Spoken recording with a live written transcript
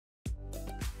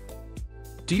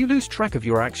Do you lose track of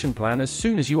your action plan as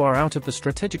soon as you are out of the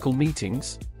strategical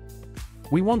meetings?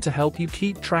 We want to help you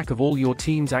keep track of all your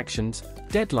team's actions,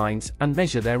 deadlines, and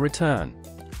measure their return.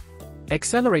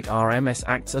 XLR8 RMS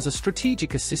acts as a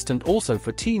strategic assistant also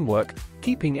for teamwork,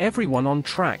 keeping everyone on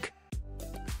track.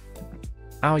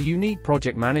 Our unique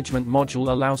project management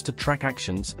module allows to track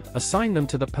actions, assign them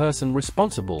to the person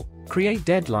responsible, create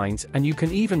deadlines, and you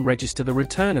can even register the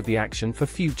return of the action for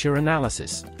future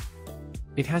analysis.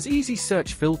 It has easy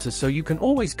search filters so you can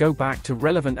always go back to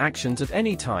relevant actions at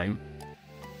any time.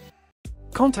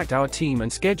 Contact our team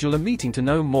and schedule a meeting to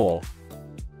know more.